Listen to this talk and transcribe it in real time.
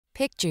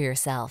Picture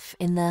yourself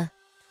in the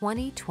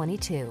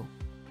 2022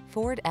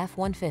 Ford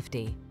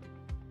F-150.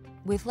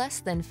 With less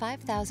than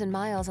 5,000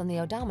 miles on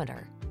the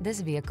odometer, this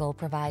vehicle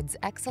provides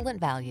excellent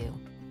value.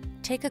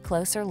 Take a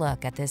closer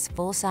look at this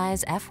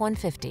full-size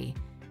F-150.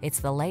 It's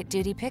the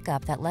light-duty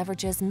pickup that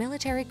leverages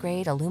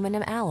military-grade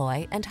aluminum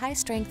alloy and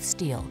high-strength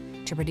steel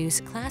to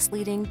produce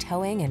class-leading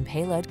towing and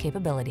payload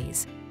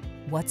capabilities.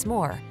 What's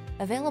more,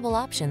 available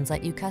options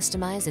let you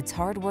customize its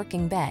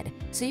hard-working bed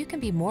so you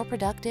can be more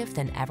productive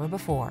than ever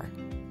before.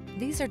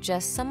 These are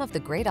just some of the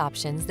great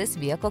options this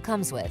vehicle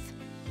comes with: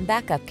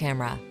 backup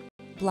camera,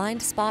 blind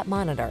spot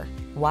monitor,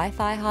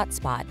 Wi-Fi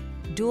hotspot,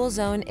 dual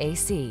zone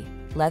AC,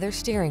 leather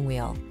steering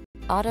wheel,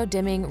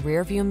 auto-dimming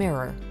rear-view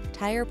mirror,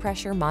 tire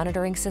pressure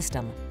monitoring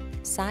system,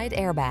 side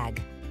airbag,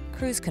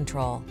 cruise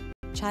control,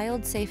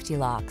 child safety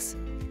locks.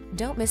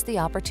 Don't miss the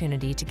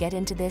opportunity to get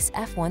into this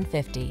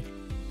F-150,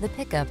 the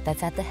pickup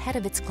that's at the head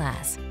of its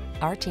class.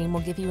 Our team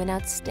will give you an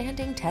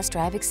outstanding test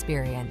drive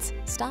experience.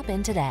 Stop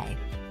in today.